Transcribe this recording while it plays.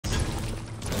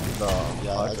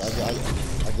Yeah, I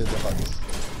did the huts.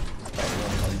 Hut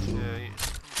 1, hut 2. Yeah,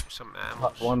 some ammo.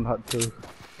 Hut 1, hut 2.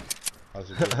 I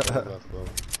was a good guy left, bro.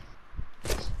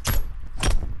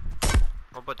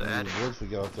 What about the I need attic? woods to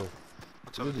get out there.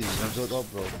 What's up Look with at these these, you built houses?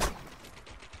 up, bro.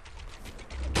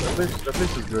 The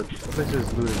place is good. The place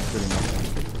is looted good enough.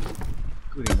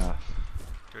 Good enough.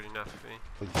 Good enough, eh?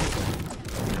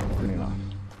 Good enough.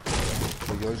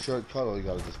 But you're in shortcut or you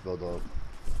gotta just build up?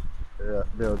 Yeah,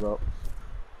 build up.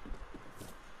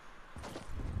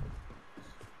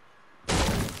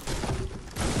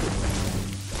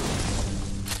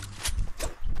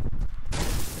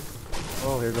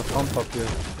 Oh, here's a pump up here.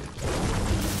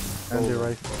 And the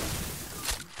rifle.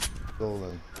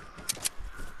 Stolen.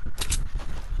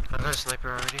 I got a sniper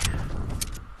already.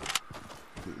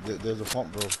 There's a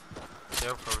pump, bro.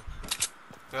 Yeah, I'm coming.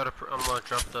 I'm gonna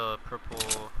drop the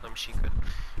purple machine gun.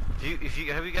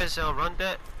 Have you guys run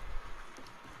that? A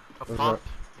What's pump.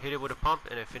 Hit it with a pump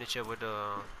and then finish it with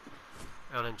a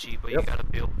LMG. But Yep. you gotta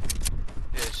build.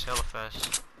 Yeah, it's hella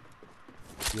fast.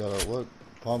 You got a what?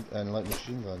 Pump and light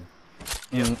machine gun.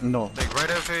 Yeah. No. Like right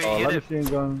after you Light hit it,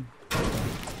 machine gun.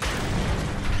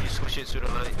 you switch it to the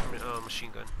light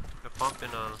machine gun. A pump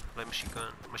and a light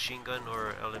machine gun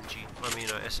or LMG. I mean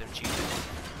SMG.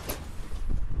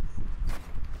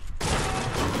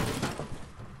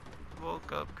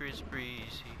 Woke up Chris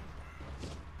Breezy.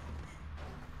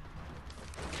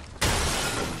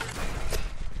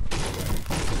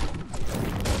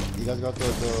 You guys got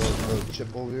the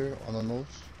chip over here on the nose?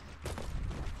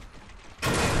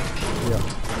 Yeah.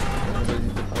 Anybody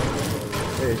need the pump?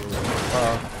 Hey,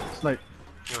 Snipe.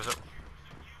 Yo, what's up?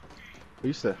 What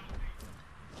you said?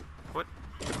 What?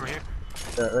 Right here?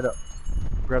 Yeah, right up.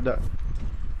 Grab that.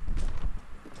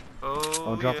 Oh,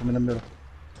 I'll drop yeah. him in the middle.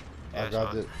 Yeah, I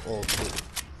grabbed saw it. Oh, shit.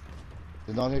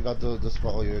 The down here got the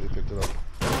spot. Oh, you already picked it up.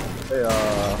 Hey,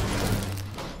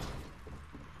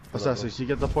 what's that? So you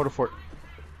get the porta fort.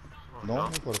 Oh, No,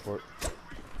 I'm for the fort.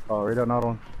 Oh, right out, not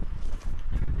on.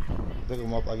 Pick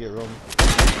him up, I get rum.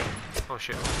 Oh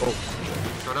shit. Oh,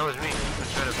 No, that was me. I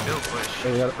was trying to build, but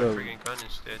Hey, yeah, shit, my freaking gun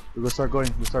instead. we're gonna start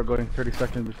going. We start going 30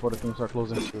 seconds before the things start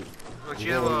closing. Don't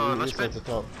you have a lunch at pad? the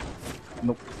top.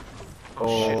 Nope.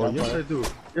 Oh, shit. Oh, shit. yes I do.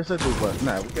 Yes I do, but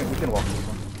nah, we can walk this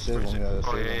one. Save Where is him, it? yeah,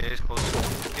 Oh save yeah, him. it is close.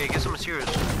 Hey, get some materials.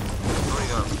 I only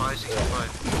got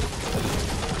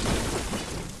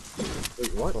 565.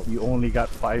 Wait, what? You only got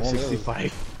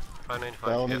 565. 595.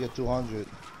 I only Yep. get 200.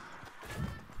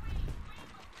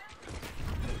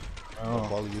 I'll Oh.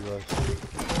 follow you guys.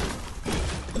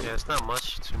 Yeah, it's not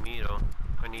much to me though.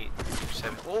 I need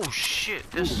 7. Oh shit,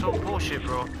 that's so bullshit,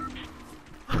 bro.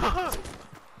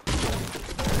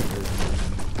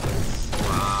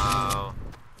 Wow.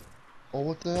 Oh,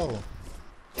 what the hell?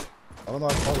 I don't know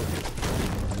how to follow you.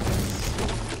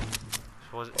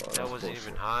 That wasn't bullshit.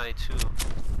 even high too.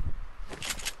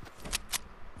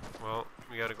 Well,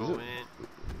 we gotta go Is it? in.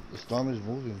 The storm is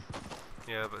moving.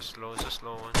 Yeah, but slow is a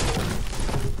slow one.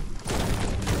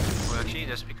 Well, actually,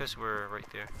 that's because we're right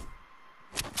there.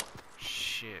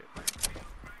 Shit.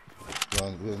 We're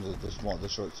in the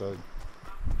short side.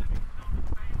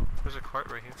 There's a cart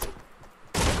right here.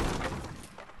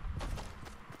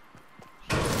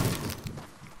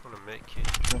 On a med kit.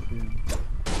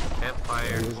 Campfire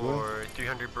There is for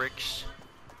 300 bricks.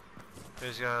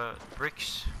 There's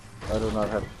bricks. I do not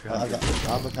have. I have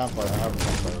a campfire. I have a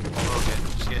campfire. Oh, okay,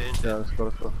 let's get in. Yeah, let's go.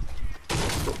 Let's go.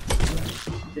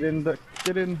 Get in.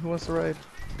 Get in. Who wants to ride?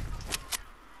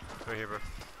 Right here, bro.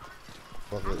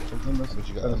 Fuck it. Something that's Meet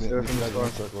you guys, that's meet there you from the guys in the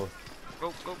store. circle.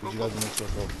 Go, go, go, Meet you go. guys in the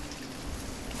circle.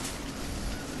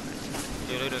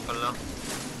 See you later, Kala.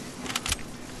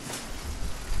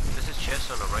 This is chest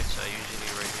on the right side,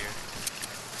 usually right here.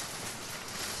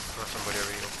 Oh, somebody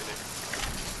already opened it.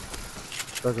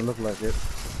 Doesn't look like it.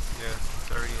 Yeah, it's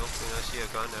already open. I see a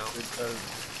gun out. It does.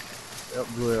 Yep,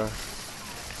 blue AR.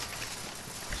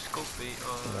 Scope it.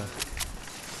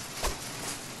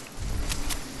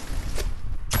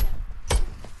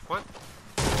 What?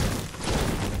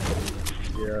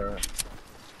 Yeah.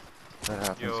 That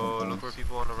happens Yo, sometimes. look where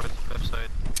people on the left side.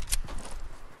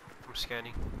 I'm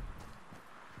scanning.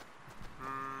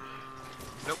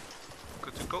 Nope.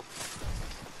 Good to go.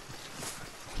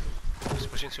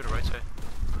 Just pushing to the right side.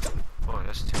 Oh,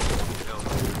 that's too. Hell no.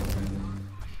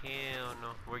 Hell no.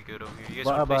 We're good over here. You guys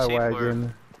want to play safe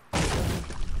wagon.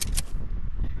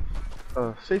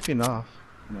 Safe enough.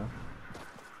 No.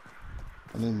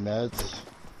 I need meds.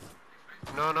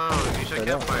 No, no. Use your I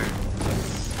don't. campfire.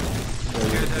 You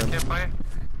guys have campfire?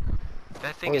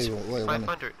 That thing is Wait,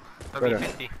 500. I Right mean on.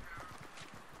 50.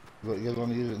 You guys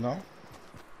want to use it now?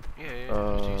 Yeah,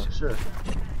 yeah. Just use it. Sure.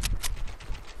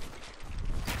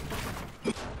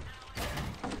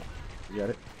 You got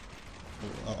it?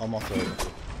 I'm outside.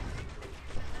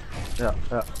 Yeah,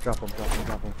 yeah. Drop him.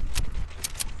 I'm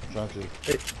trying to.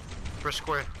 Hey. First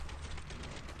square.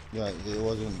 Yeah, it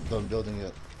wasn't done building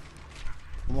yet.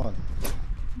 Come on.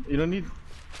 You don't need.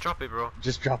 Drop it, bro.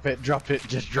 Just drop it.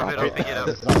 Just drop I'll it. pick it up.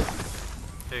 It's not.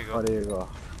 There you go. Oh, there you go.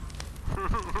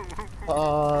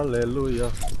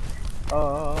 Hallelujah.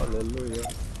 Hallelujah.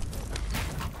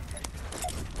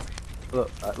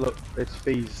 Look, it's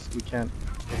phase. We can't.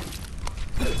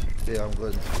 Yeah, I'm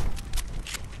good.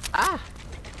 Ah!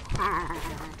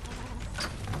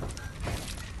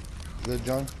 Good,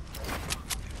 John?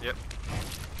 Yep.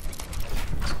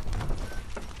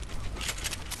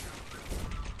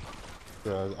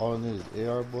 Yeah, all I need is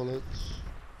AR bullets.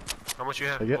 How much you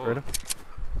have? I get Oh, rid of.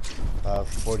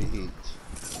 48.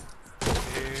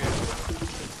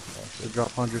 To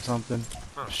drop 100 something.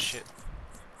 Oh shit.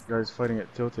 Guys fighting it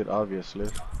tilted, obviously.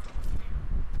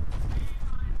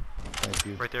 Thank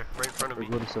you. Right there, right in front of me.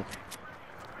 What is it?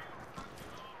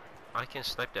 I can't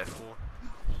snipe that fool.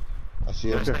 I see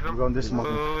Can I him. snipe Okay, him? we're going this Wait,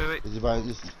 mountain. wait. Is he by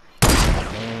this?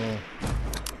 I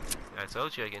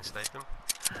told you I can snipe him.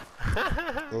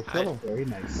 Go kill him. Very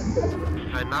nice.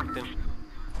 I knocked him.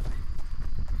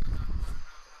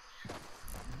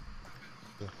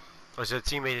 Oh, so the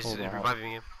teammate is Hold on.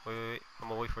 reviving him. Wait. I'm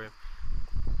gonna wait for him.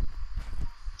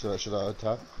 Should I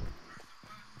attack?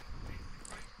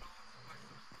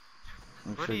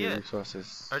 I'm Where sure he the at?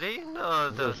 resources. Are they in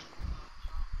the?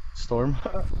 Storm?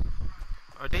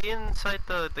 Are they inside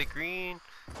the green?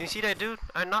 Can you see that dude?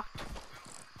 I knocked.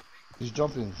 He's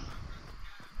jumping.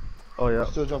 Oh yeah.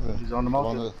 He's still jumping. He's on the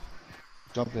mountain.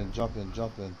 Jump in.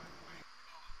 I'm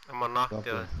gonna knock Jump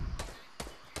the. in.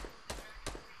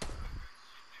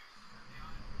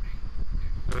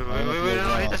 Wait,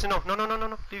 no, he doesn't know. No.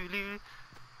 Leave.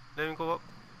 Let him go up.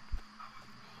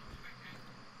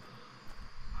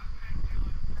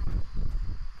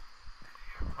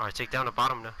 Alright, take down the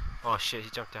bottom now. Oh shit, he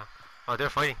jumped down. Oh, they're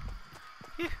fighting.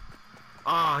 Yeah.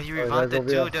 Oh, you revived the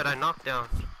guys, over dude that I knocked down.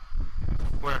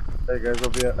 Where? Hey guys,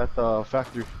 over here at the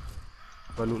factory.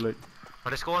 By Loot Lake. Oh,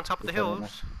 let's go on top of the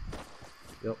hills.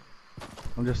 Yep.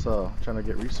 I'm just trying to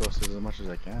get resources as much as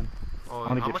I can. Oh, I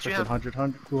want to how get much you freaking have?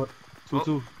 100, 2.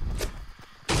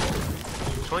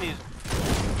 20.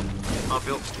 I'll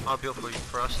build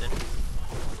for us then.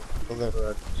 Okay.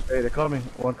 Hey, they're coming.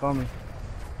 One coming.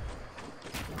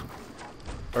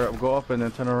 Alright, we'll go up and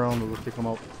then turn around and we'll kick them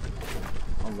out.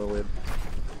 On the way.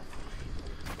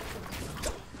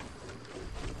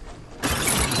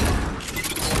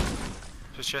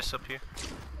 There's chests up here.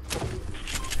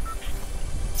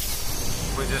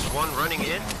 Wait, there's one running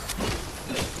in?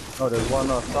 Oh, there's one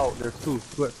south. There's two.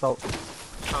 Two at south.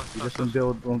 You just can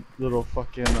build one little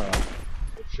fucking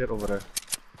shit over there.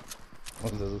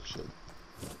 One little shit.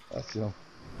 That's him.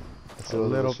 That's A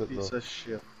little shit, piece though. of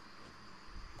shit.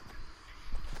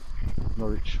 No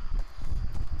reach.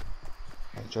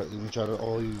 You try to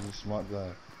all use the smart guy.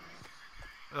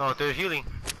 Oh, they're healing.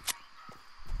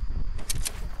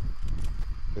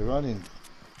 They're running.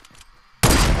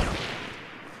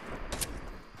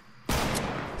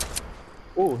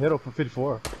 Oh, hit up for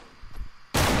 54.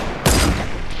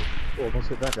 Oh, don't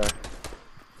hit that guy.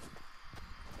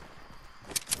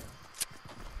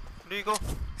 There you go.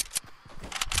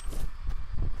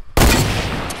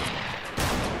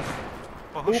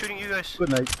 Oh, who's shooting you guys? Good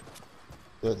night.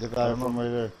 The guy from right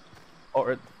there.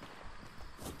 Alright.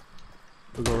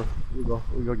 We go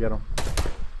get him.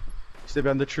 Stay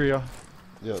behind the tree, yeah.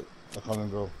 Yeah, I'm coming,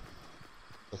 bro.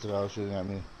 That's the guy who was shooting at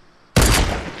me.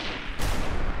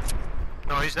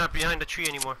 No, he's not behind the tree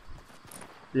anymore.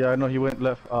 Yeah, I know he went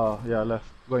left. Yeah, left.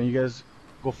 Going, you guys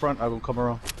go front, I will come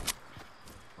around.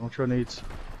 I'm sure needs.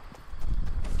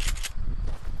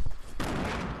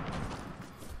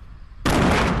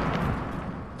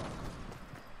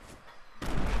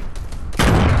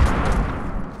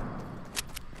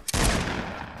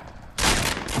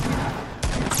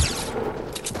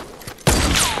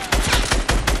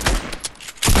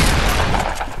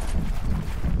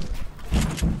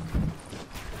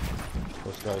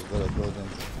 This guy's good at building.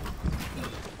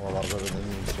 Well, a lot better than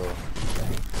me, so.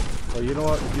 Oh, you know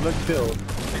what? You look build.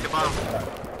 Take the bottom.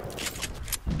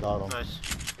 Got him. Nice.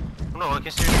 Oh, no, I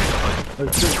can still hear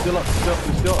somebody. Still up.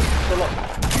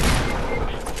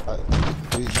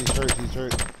 He's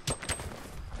hurt. Take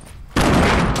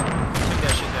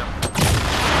that shit down.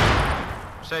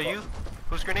 Is that you?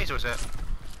 Whose grenades was that?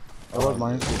 That was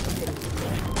mine.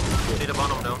 Take the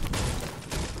bottom down.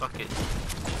 Fuck it.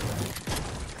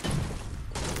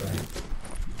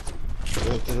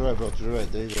 To the right, bro. To the right.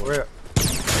 There you go. Where? To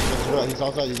the right. He's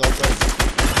outside.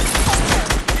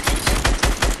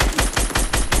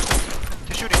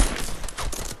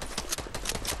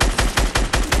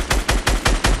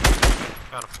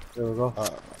 There we go.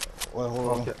 Wait,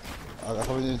 hold on. Okay. I'm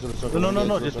coming into the circle.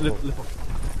 No, just lift.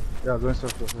 Yeah, go in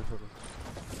circle.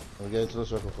 We'll get into the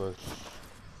circle first.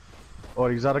 Oh,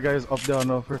 these other guys up there on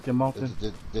the freaking mountain.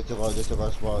 They took our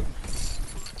spot.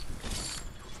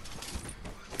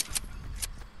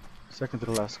 Second to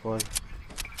the last squad.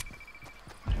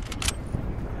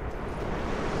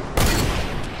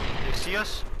 They see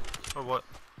us? Or what?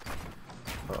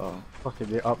 Fuck it,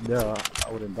 they're up there.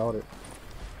 I wouldn't doubt it.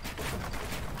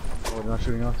 Oh, they're not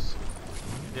shooting us.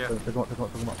 Yeah. Take them up.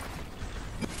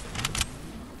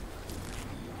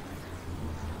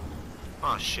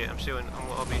 Oh shit, I'll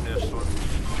be near the store.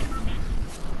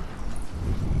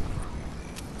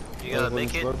 You gotta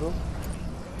make it?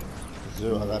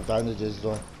 Zero, I got bandages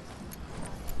though.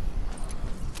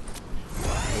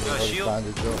 You got a shield?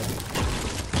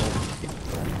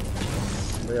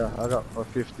 Yeah, I got a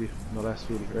 50 in the last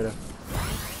 50 right there.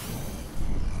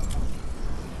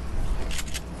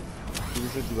 I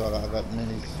got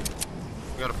minis.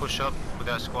 You gotta push up with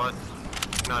that squad.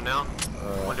 Not now?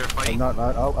 When they're I fighting?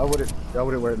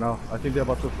 wouldn't right now. I think they're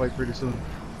about to fight pretty soon.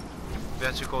 We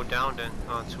have to go down then,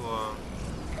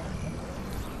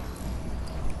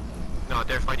 No,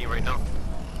 they're fighting right now.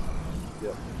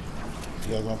 Yep.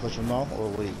 You guys wanna push them now or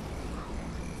wait?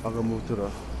 I'm gonna move to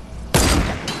the...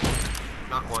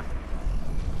 Knock one.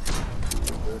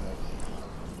 Very nice.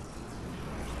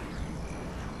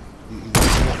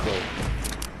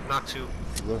 Knock two.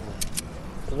 You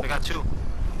I got two.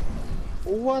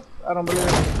 What? I don't believe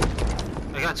it.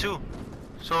 I got two.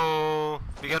 So,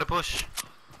 we gotta push,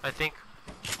 I think.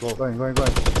 Go. Going. No, push.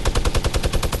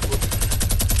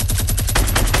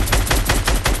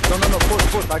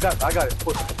 I got it,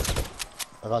 push.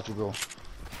 I got you, bro.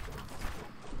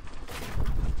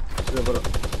 Yeah, but,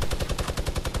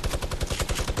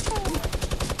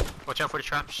 Watch out for the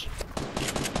traps.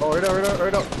 oh,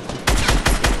 right up.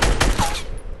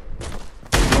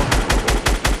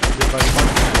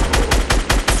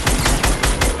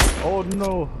 Oh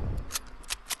no.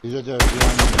 He's right there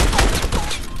behind me.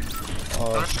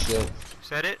 Oh shit. Is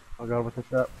that it? I got him with the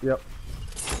trap. Yep.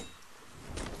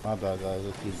 My bad, guys.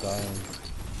 I keep dying.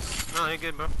 No, you're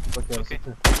good, bro. Okay.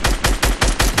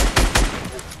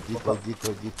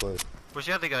 Decoy. Where's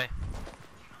the other guy?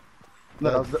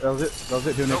 No, that was it.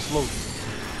 He'll explode.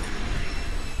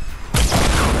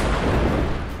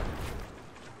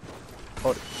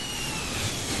 Oh.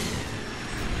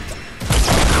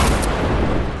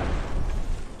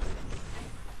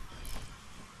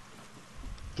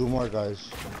 Two more guys.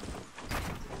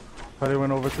 Probably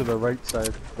went over to the right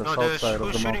side, the south side of the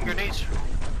who's shooting mountain. grenades?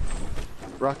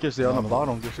 Rockets, they're on the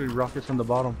bottom. They're shooting rockets from the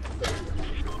bottom.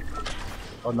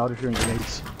 Oh, now they're shooting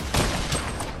grenades.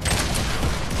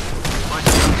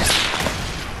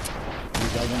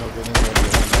 These guys are grenades.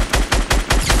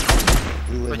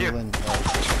 We win.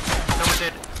 Someone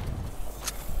dead.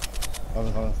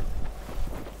 Coming.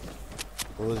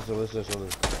 What's this?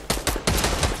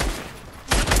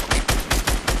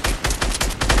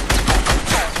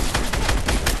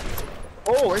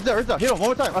 Oh, right there. Hit him one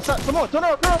more time. Come on, turn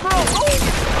around. Oh!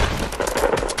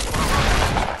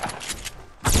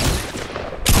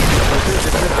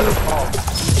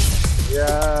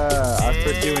 Yeah,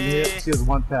 after doing hit, she was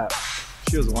one tap.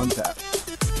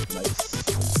 Nice.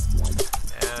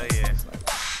 Hell yeah.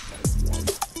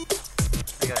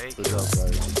 I got 8 Good job,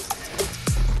 guys.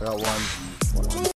 I got one.